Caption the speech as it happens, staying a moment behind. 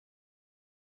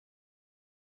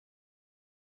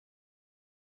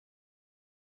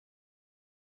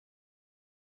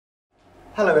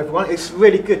Hello everyone, it's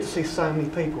really good to see so many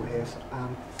people here.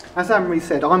 As Anne-Marie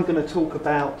said, I'm going to talk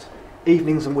about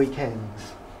evenings and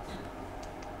weekends.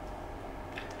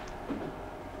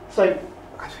 So,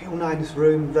 as we all know in this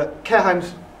room, that care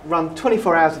homes run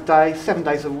 24 hours a day, 7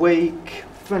 days a week,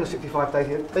 365 days a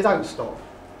year. They don't stop.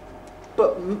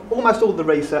 But almost all the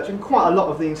research and quite a lot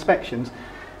of the inspections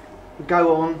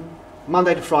go on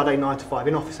Monday to Friday, 9 to 5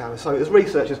 in office hours. So as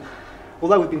researchers,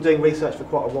 although we've been doing research for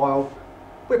quite a while,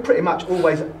 we're pretty much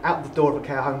always out the door of a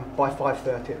care home by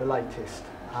 5:30 at the latest.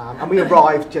 And we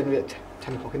arrive generally at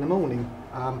 10 o'clock in the morning.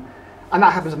 And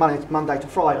that happens Monday to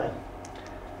Friday.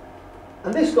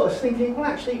 And this got us thinking, well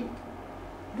actually,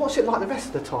 what's it like the rest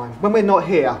of the time? When we're not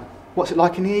here, what's it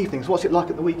like in the evenings? What's it like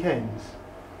at the weekends?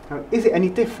 Is it any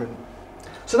different?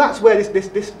 So that's where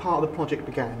this part of the project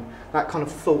began, that kind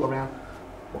of thought around,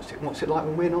 what's it like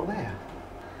when we're not there?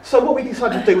 So what we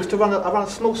decided to do was to run a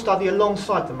small study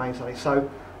alongside the main study. So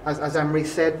as Anne-Marie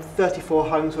said, 34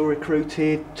 homes were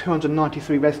recruited,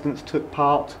 293 residents took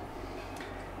part.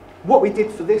 What we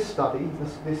did for this study,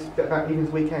 this bit about evenings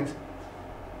and weekends,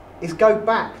 is go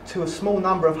back to a small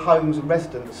number of homes and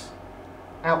residents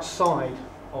outside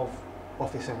of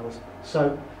office hours.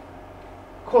 So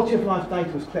quality of life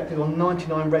data was collected on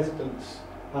 99 residents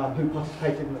who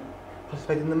participated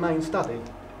in the main study.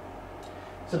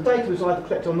 So data was either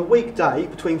collected on the weekday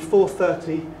between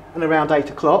 4:30 and around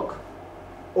 8 o'clock,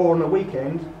 or on a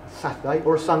weekend, Saturday,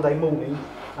 or a Sunday morning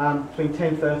between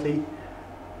 10:30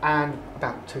 and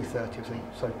about 2:30, I think.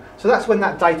 So that's when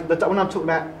that data, when I'm talking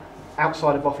about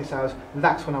outside of office hours,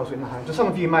 that's when I was in the home. So some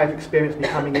of you may have experienced me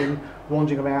coming in,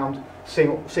 wandering around,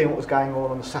 seeing what was going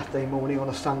on a Saturday morning, on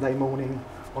a Sunday morning,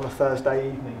 on a Thursday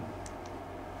evening.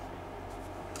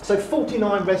 So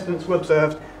 49 residents were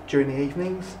observed during the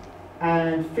evenings,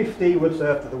 and 50 were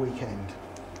observed at the weekend.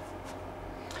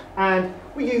 And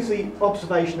we use the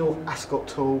observational ASCOT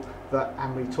tool that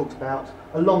Anne-Marie talked about,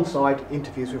 alongside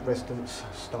interviews with residents,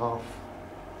 staff.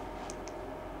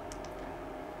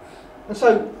 And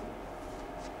so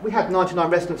we had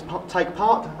 99 residents take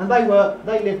part, and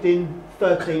they lived in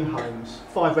 13 homes,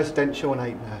 5 residential and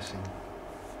 8 nursing.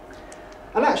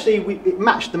 And actually it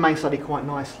matched the main study quite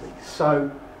nicely.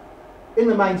 So in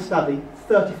the main study,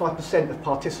 35% of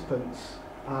participants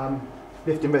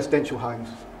lived in residential homes.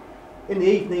 In the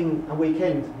evening and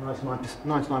weekend,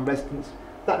 99 residents,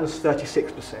 that was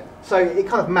 36%. So it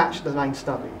kind of matched the main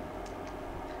study.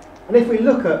 And if we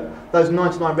look at those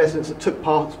 99 residents that took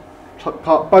part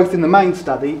both in the main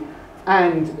study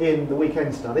and in the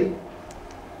weekend study,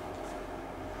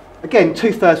 again,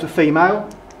 2/3 were female,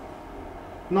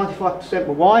 95%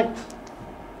 were white,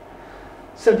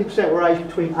 70% were aged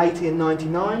between 80 and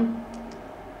 99,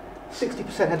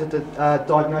 60% had a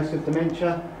diagnosis of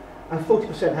dementia, and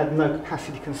 40% had no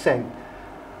capacity consent.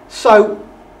 So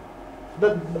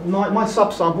my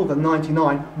subsample, the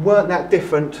 99, weren't that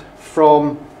different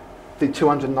from the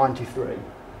 293.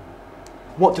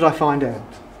 What did I find out?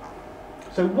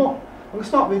 So I'm going to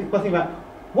start by thinking about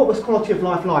what was quality of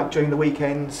life like during the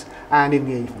weekends and in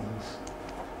the evenings.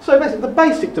 So basically the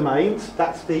basic domains,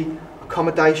 that's the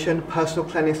accommodation, personal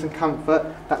cleanliness and comfort,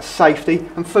 that's safety,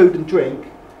 and food and drink,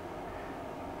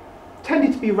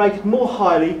 tended to be rated more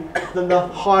highly than the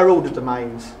higher order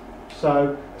domains.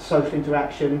 So social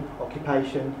interaction,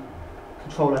 occupation,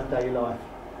 control over daily life.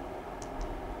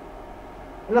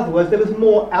 In other words, there was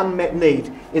more unmet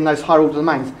need in those higher order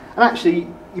domains. And actually,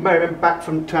 you may remember back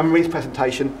to Anne-Marie's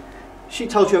presentation, she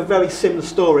told you a very similar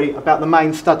story about the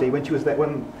main study when she was there,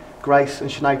 when Grace and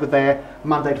Sinead were there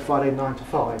Monday to Friday, 9 to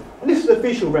 5. And this is a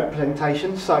visual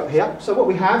representation, so here. So what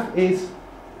we have is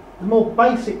the more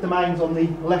basic domains on the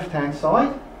left-hand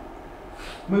side,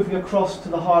 moving across to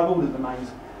the higher order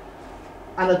domains.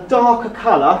 And a darker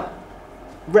colour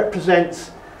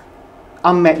represents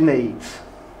unmet needs.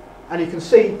 And you can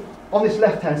see on this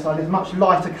left-hand side there's much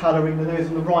lighter colouring than there is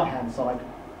on the right-hand side.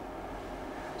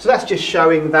 So that's just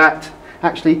showing that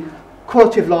actually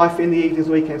quality of life in the evenings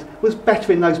and weekends was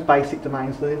better in those basic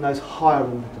domains than in those higher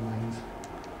order domains.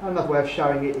 Another way of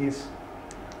showing it is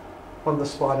one of the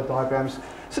spider diagrams.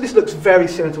 So this looks very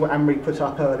similar to what Anne-Marie put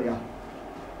up earlier.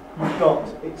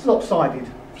 It's lopsided.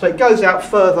 So it goes out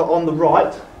further on the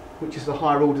right, which is the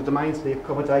higher order domains, the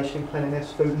accommodation,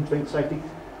 cleanliness, food and drink safety,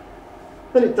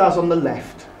 than it does on the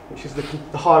left, which is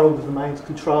the higher order domains,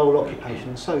 control, occupation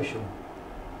and social.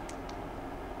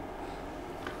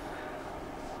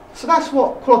 So that's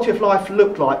what quality of life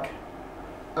looked like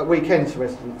at weekends for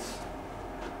residents.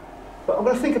 But I'm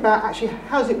going to think about actually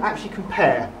how does it actually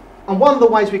compare? And one of the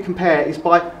ways we compare is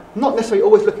by not necessarily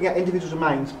always looking at individual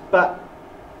domains, but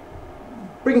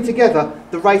bringing together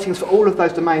the ratings for all of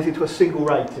those domains into a single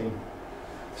rating.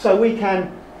 So we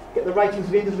can get the ratings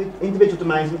of individual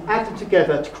domains and add them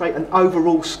together to create an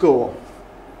overall score.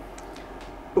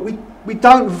 But we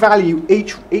don't value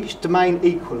each domain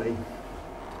equally.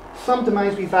 Some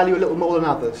domains we value a little more than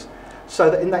others, so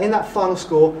that in that final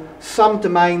score, some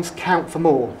domains count for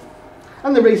more.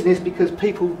 And the reason is because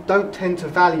people don't tend to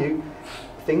value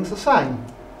things the same.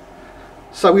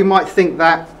 So we might think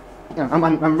that,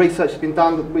 and research has been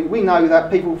done, that we know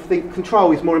that people think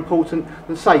control is more important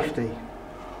than safety,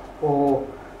 or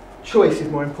choice is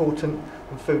more important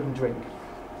than food and drink.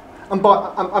 And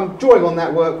I'm drawing on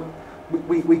that work,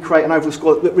 we create an overall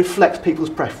score that reflects people's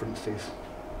preferences.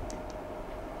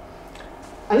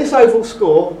 And this overall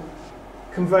score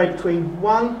can vary between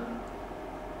 1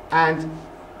 and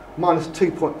minus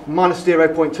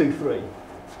 0.23.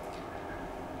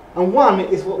 And 1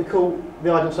 is what we call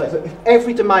the ideal state. So if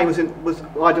every domain was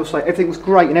ideal state, everything was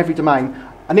great in every domain,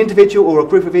 an individual or a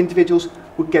group of individuals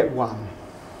would get 1.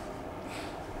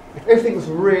 If everything was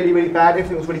really, really bad,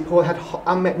 everything was really poor, had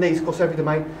unmet needs across every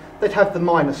domain, they'd have the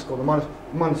minus score, the minus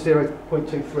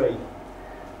 0.23.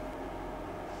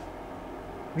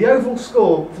 The overall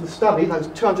score for the study, those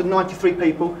 293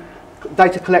 people,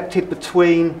 data collected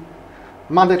between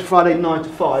Monday to Friday 9 to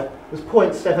 5, was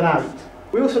 0.78.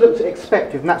 We also looked at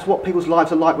expected, and that's what people's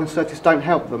lives are like when searches don't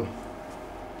help them.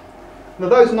 Now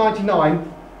those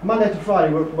 99, Monday to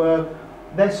Friday,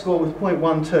 their score was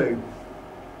 0.12.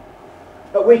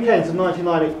 At weekends, the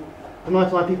 99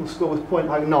 people's score was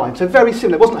 0.09, so very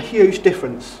similar. It wasn't a huge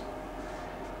difference.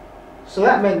 So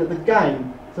that meant that the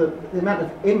gain, the amount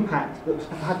of impact that was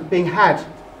being had,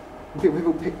 the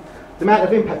amount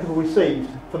of impact people received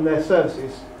from their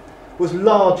services was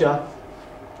larger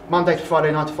Monday to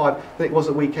Friday 9 to 5 than it was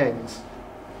at weekends.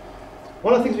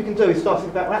 One of the things we can do is start to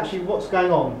think about actually what's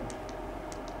going on.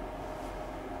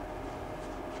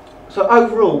 So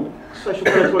overall, social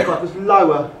quality work life was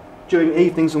lower during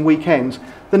evenings and weekends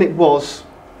than it was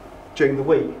during the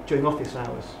week, during office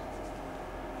hours.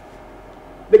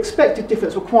 The expected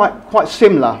difference were quite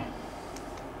similar.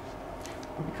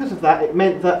 And because of that, it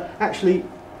meant that actually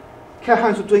care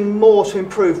homes were doing more to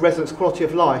improve residents' quality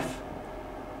of life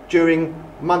during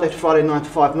Monday to Friday 9 to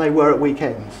 5 than they were at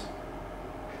weekends.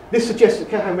 This suggests that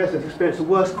care home residents experience a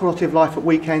worse quality of life at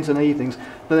weekends and evenings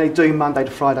than they do Monday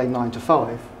to Friday 9 to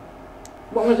 5.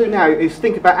 What I'm going to do now is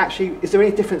think about actually, is there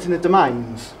any difference in the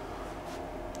domains?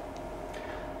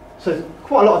 So there's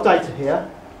quite a lot of data here,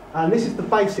 and this is the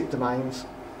basic domains.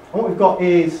 And what we've got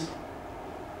is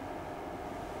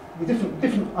the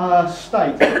different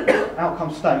states,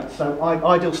 outcome states. So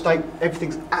ideal state,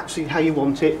 everything's absolutely how you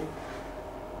want it.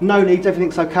 No needs,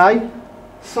 everything's okay.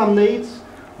 Some needs,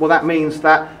 well that means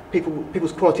that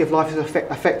people's quality of life is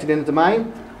affected in the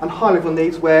domain. And high level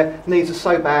needs, where needs are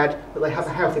so bad that they have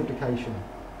a health implication.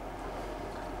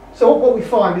 So what we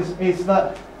find is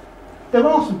that there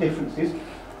are some differences,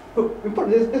 but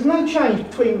there's no change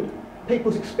between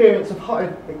people's experience of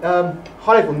high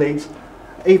level needs,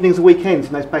 evenings and weekends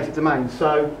in those basic domains.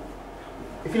 So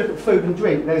if you look at food and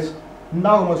drink,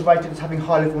 no one was rated as having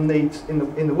high level needs in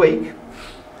the week.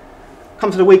 Come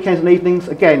to the weekends and evenings,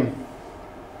 again,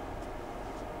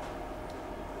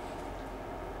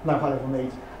 no high level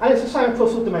needs. And it's the same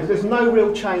across all domains. There's no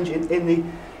real change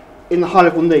in the high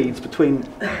level needs between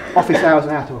office hours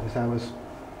and out of office hours.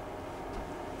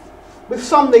 With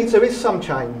some needs there is some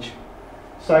change.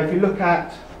 So if you look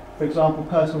at, for example,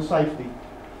 personal safety,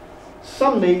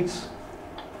 some needs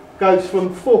goes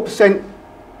from 4%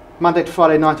 Monday to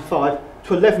Friday 9 to 5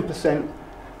 to 11%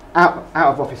 out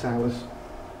of office hours.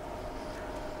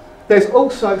 There's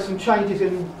also some changes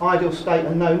in ideal state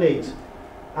and no needs.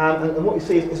 And what you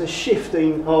see is a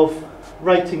shifting of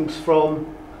ratings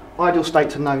from ideal state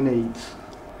to no needs.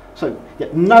 So yeah,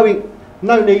 no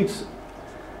needs,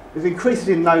 there's increases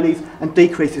in no needs and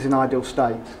decreases in ideal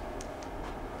state.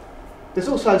 There's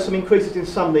also some increases in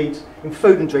some needs in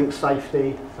food and drink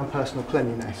safety and personal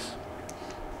cleanliness.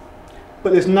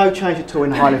 But there's no change at all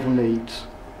in high level needs.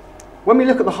 When we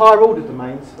look at the higher order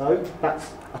domains though,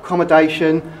 that's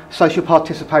accommodation, social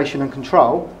participation and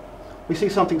control, we see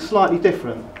something slightly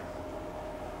different.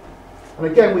 And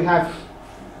again we have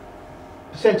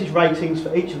percentage ratings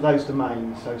for each of those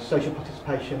domains, so social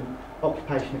participation,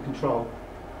 occupation and control.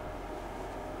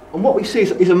 And what we see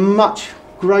is a much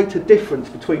greater difference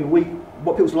between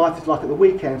what people's life is like at the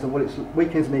weekends and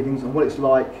weekends and evenings and what it's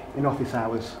like in office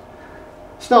hours.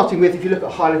 Starting with, if you look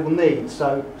at high level needs,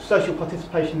 so social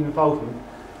participation and involvement,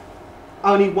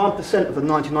 only 1% of the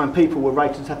 99 people were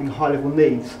rated as having high level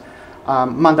needs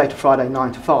Monday to Friday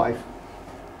 9 to 5.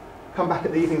 Come back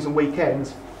at the evenings and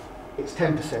weekends, it's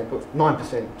 10%, but 9%,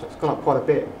 so it's gone up quite a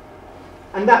bit.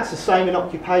 And that's the same in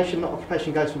occupation.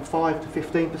 Occupation goes from 5 to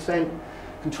 15%.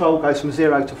 Control goes from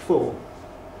 0 to 4.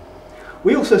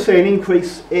 We also see an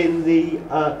increase in the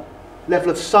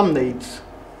level of some needs.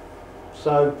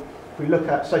 So if we look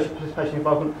at social participation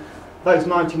involvement, those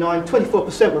 99,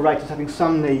 24% were rated as having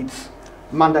some needs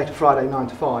Monday to Friday, 9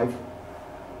 to 5.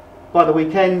 By the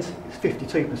weekends, it's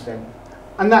 52%.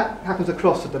 And that happens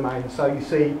across the domain. So you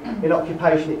see in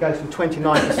occupation, it goes from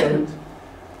 29%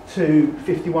 to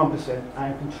 51%.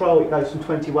 And control, it goes from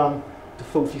 21 to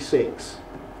 46.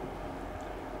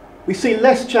 We see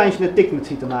less change in the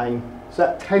dignity domain. So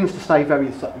that tends to stay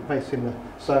very similar.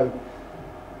 So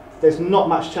there's not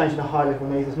much change in the high level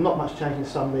needs, there's not much change in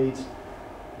some needs.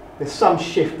 There's some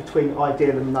shift between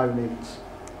ideal and no needs.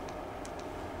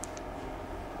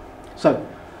 So,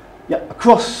 yeah,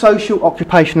 across social,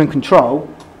 occupation and control,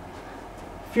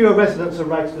 fewer residents are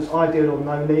rated as ideal or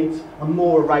no needs, and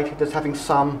more are rated as having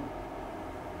some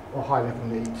or high level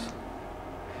needs.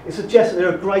 It suggests that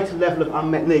there are a greater level of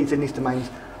unmet needs in these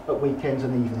domains at weekends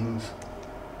and evenings.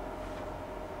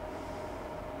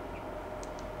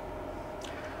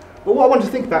 But what I wanted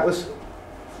to think about was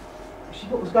actually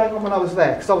what was going on when I was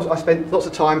there, because I spent lots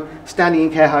of time standing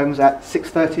in care homes at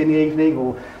 6:30 in the evening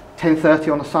or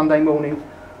 10:30 on a Sunday morning.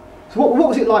 So what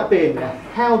was it like being there?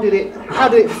 How did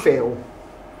it feel?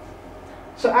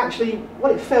 So actually,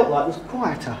 what it felt like was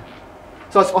quieter.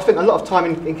 So I spent a lot of time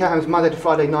in care homes Monday to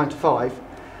Friday, 9 to 5,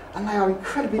 and they are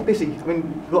incredibly busy. I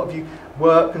mean, a lot of you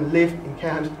work and live in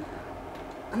care homes,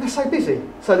 and they're so busy.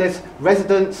 So there's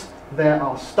residents, there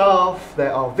are staff,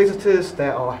 there are visitors,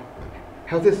 there are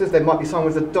health visitors, there might be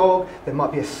someone with a dog, there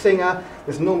might be a singer,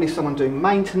 there's normally someone doing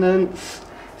maintenance.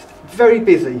 It's very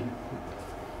busy.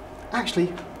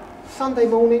 Actually, Sunday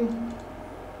morning,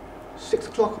 6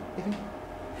 o'clock,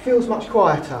 feels much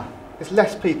quieter. There's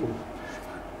less people.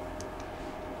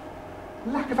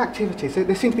 Lack of activities.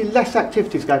 There seem to be less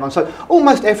activities going on. So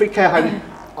almost every care home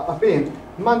I've been in,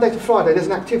 Monday to Friday, there's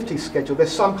an activity schedule.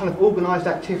 There's some kind of organised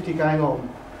activity going on.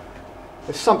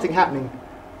 There's something happening.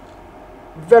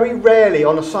 Very rarely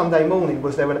on a Sunday morning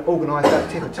was there an organised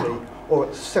activity, or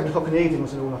at 7 o'clock in the evening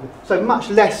was an organised activity. So much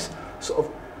less sort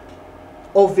of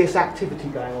obvious activity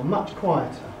going on, much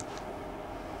quieter.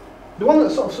 The one that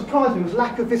sort of surprised me was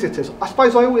lack of visitors. I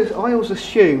suppose I always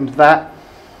assumed that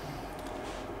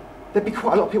there'd be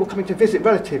quite a lot of people coming to visit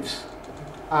relatives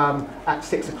at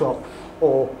 6 o'clock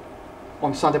or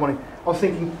on Sunday morning. I was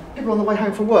thinking, people on the way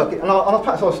home from work, and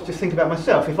perhaps I was just thinking about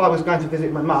myself. If I was going to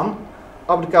visit my mum,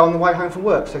 I would go on the way home from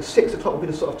work. So 6 o'clock would be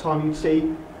the sort of time you'd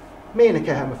see me in a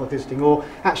care home if I was visiting. Or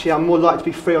actually, I'm more likely to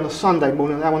be free on a Sunday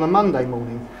morning than I am on a Monday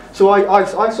morning. So I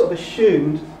sort of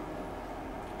assumed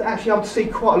that actually I would see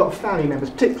quite a lot of family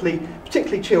members,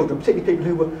 particularly children, particularly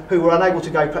people who were unable to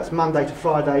go perhaps Monday to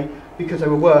Friday because they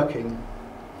were working.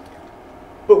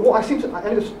 But what I seemed to, and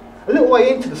it was a little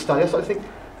way into the study, I started to think,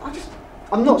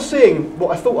 I'm not seeing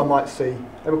what I thought I might see.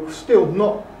 There were still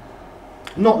not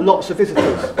lots of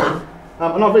visitors.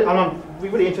 And I'm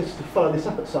really interested to follow this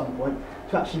up at some point,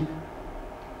 to actually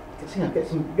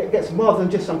get some rather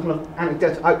than just some kind of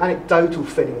anecdotal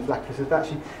feeling of lack of visitors, but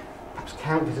actually perhaps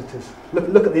count visitors.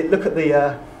 Look at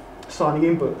the signing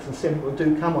in books and see if people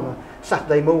do come on a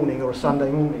Saturday morning or a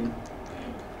Sunday morning.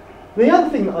 The other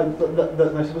thing that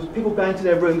I noticed was people going to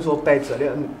their rooms or beds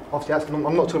earlier, and obviously I'm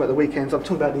not talking about the weekends, I'm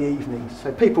talking about the evenings.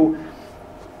 So people,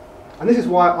 and this is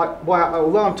why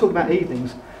although I'm talking about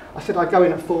evenings, I said I go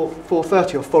in at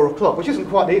 4:30 or 4 o'clock, which isn't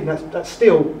quite the evening, that's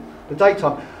still the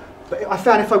daytime. But I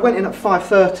found if I went in at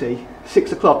 5:30,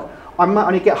 6 o'clock, I might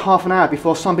only get half an hour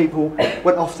before some people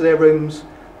went off to their rooms,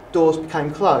 doors became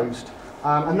closed.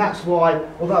 And that's why,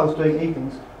 although I was doing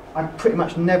evenings, I pretty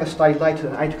much never stayed later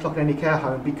than 8 o'clock in any care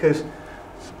home, because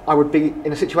I would be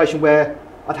in a situation where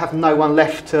I'd have no one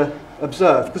left to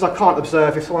observe. Because I can't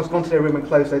observe if someone's gone to their room and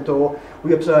closed their door,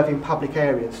 we observe in public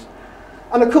areas.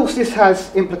 And of course this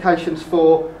has implications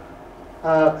for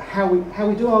how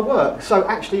we do our work. So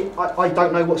actually I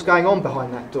don't know what's going on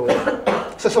behind that door.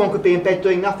 So someone could be in bed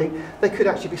doing nothing. They could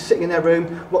actually be sitting in their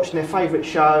room watching their favourite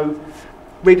show,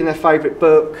 reading their favourite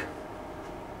book.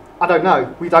 I don't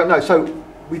know. We don't know. So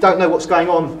we don't know what's going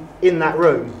on in that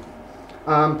room.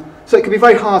 So it can be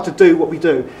very hard to do what we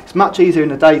do. It's much easier in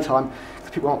the daytime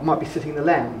because people might be sitting in the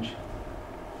lounge.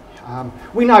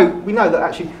 We know that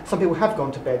actually some people have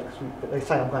gone to bed because they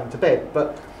say I'm going to bed,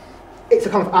 but it's a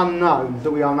kind of unknown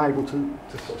that we are unable to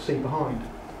sort of see behind.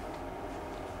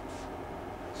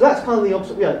 So that's kind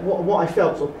of what I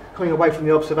felt sort of coming away from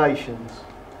the observations.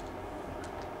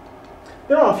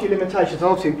 There are a few limitations.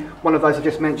 Obviously, one of those I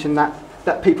just mentioned,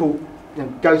 that people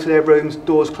go to their rooms,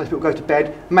 doors closed, people go to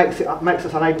bed, makes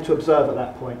us unable to observe at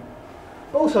that point.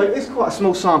 But also, it's quite a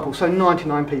small sample, so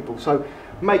 99 people. So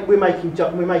we're making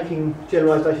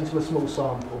generalisations from a small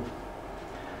sample.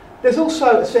 There's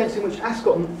also a sense in which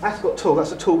Ascot tool,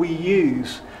 that's a tool we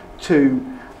use to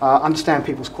understand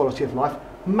people's quality of life,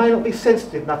 may not be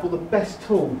sensitive enough or the best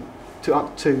tool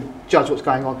to judge what's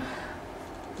going on,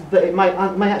 that it may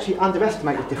actually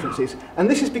underestimate the differences. And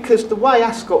this is because the way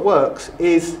Ascot works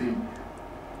is,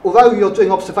 although you're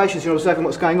doing observations, you're observing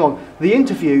what's going on, the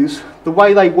interviews, the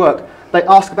way they work, they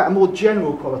ask about a more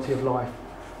general quality of life.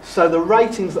 So the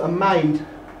ratings that are made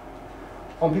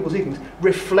on people's evenings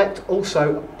reflect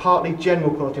also partly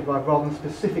general quality of life rather than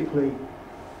specifically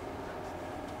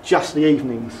just the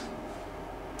evenings.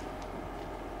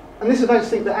 And this is why I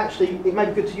think that actually it may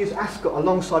be good to use Ascot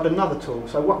alongside another tool.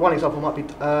 So one example might be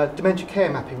dementia care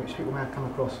mapping, which people may have come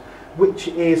across, which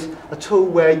is a tool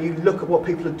where you look at what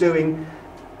people are doing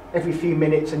every few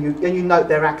minutes and you note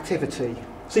their activity.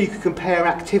 So you could compare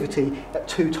activity at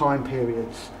 2 time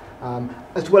periods,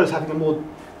 as well as having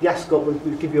the Ascot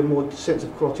would give you a more sense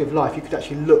of quality of life. You could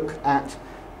actually look at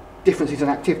differences in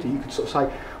activity. You could sort of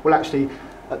say, well, actually,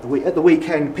 at the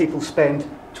weekend, people spend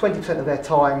 20% of their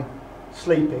time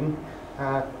sleeping,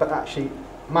 but actually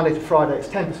Monday to Friday it's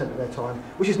 10% of their time,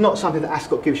 which is not something that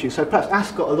Ascot gives you. So perhaps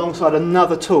Ascot alongside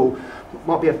another tool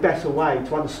might be a better way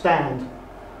to understand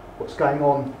what's going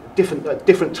on at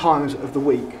different times of the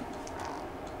week.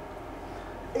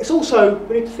 It's also,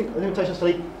 we need to think, an imitation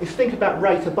study, is think about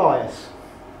rate of bias.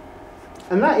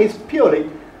 And that is purely,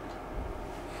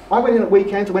 I went in at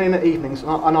weekends, I went in at evenings,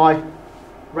 and I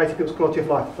rated people's quality of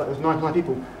life. That was 99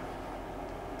 people.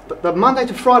 But the Monday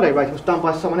to Friday rating was done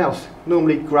by someone else,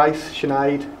 normally Grace,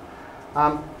 Sinead.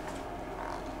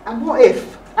 And what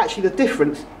if actually the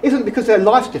difference isn't because their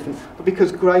life's different, but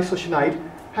because Grace or Sinead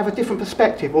have a different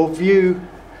perspective or view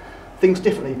things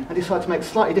differently and decide to make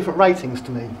slightly different ratings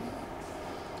to me?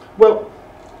 Well,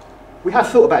 we have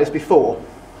thought about this before.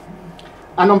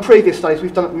 And on previous studies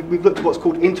we've looked at what's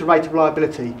called inter-rater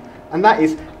reliability. And that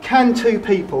is, can 2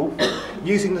 people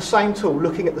using the same tool,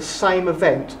 looking at the same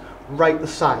event, rate the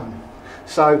same?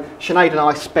 So Sinead and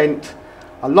I spent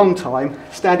a long time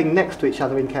standing next to each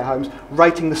other in care homes,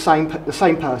 rating the same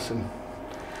person.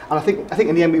 And I think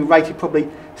in the end we rated probably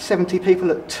 70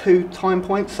 people at 2 time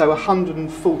points, so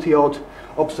 140 odd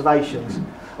observations.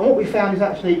 And what we found is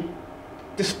actually,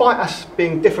 despite us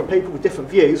being different people with different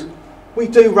views, we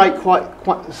do rate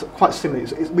quite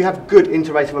similarly. We have good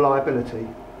inter-rater reliability.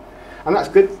 And that's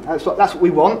good, that's what we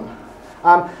want.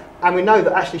 And we know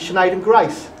that actually Sinead and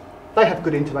Grace, they have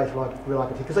good inter-rater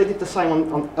reliability because they did the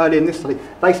same early in this study.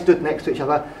 They stood next to each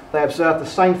other, they observed the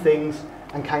same things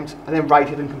and then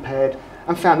rated and compared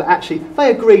and found that actually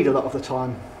they agreed a lot of the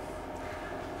time.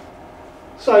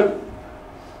 So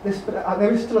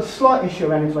there is still a slight issue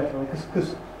around inter-rater reliability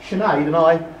because Sinead and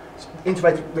I,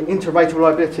 inter-rater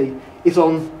reliability is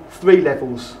on 3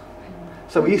 levels.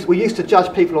 So we used to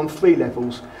judge people on 3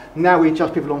 levels. Now we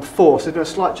judge people on 4, so there's been a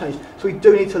slight change. So we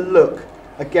do need to look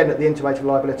again at the inter-rater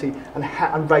reliability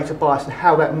and rate of bias and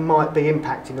how that might be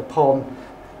impacting upon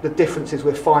the differences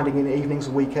we're finding in evenings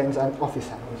and weekends and office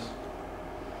hours.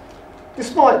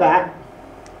 Despite that,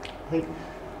 I think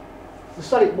the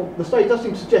study does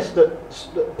seem to suggest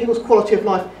that people's quality of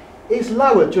life is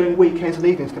lower during weekends and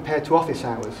evenings compared to office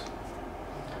hours.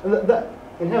 And that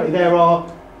inherently there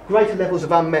are greater levels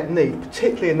of unmet need,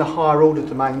 particularly in the higher order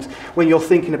domains, when you're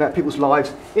thinking about people's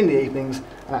lives in the evenings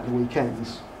and at the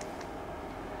weekends.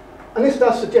 And this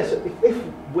does suggest that if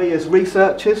we as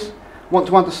researchers want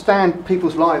to understand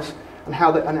people's lives and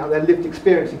how their lived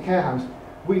experience in care homes,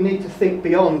 we need to think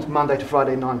beyond Monday to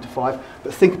Friday 9 to 5,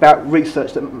 but think about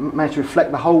research that manages to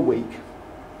reflect the whole week,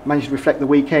 manages to reflect the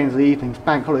weekends, the evenings,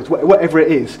 bank holidays, whatever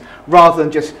it is, rather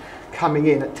than just coming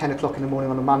in at 10 o'clock in the morning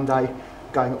on a Monday,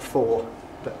 going at 4.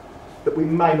 That we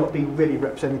may not be really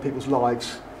representing people's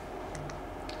lives.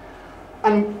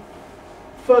 And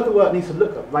further work needs to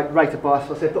look at rate of bias,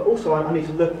 as I said, but also I need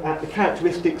to look at the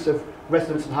characteristics of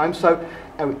residents and homes. So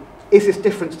is this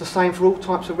difference the same for all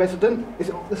types of resident? Is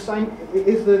it the same?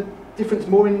 Is the difference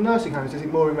more in nursing homes? Is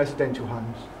it more in residential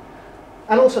homes?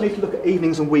 And also need to look at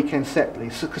evenings and weekends separately,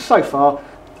 because so far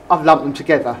I've lumped them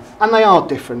together, and they are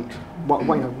different. One,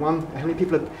 how many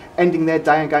people are ending their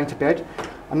day and going to bed?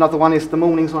 Another one is the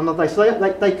mornings on another day.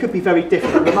 So they could be very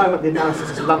different. At the moment, the analysis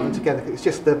is lumped them together. It's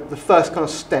just the first kind of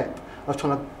step of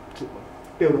trying to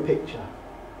build a picture.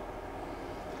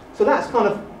 So that's kind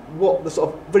of what the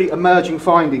sort of really emerging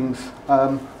findings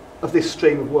of this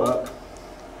stream of work.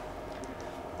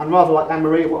 And rather like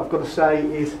Anne-Marie, what I've got to say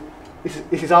is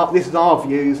this is our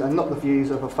views and not the views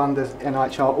of a funders,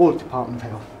 NIHR or the Department of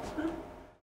Health.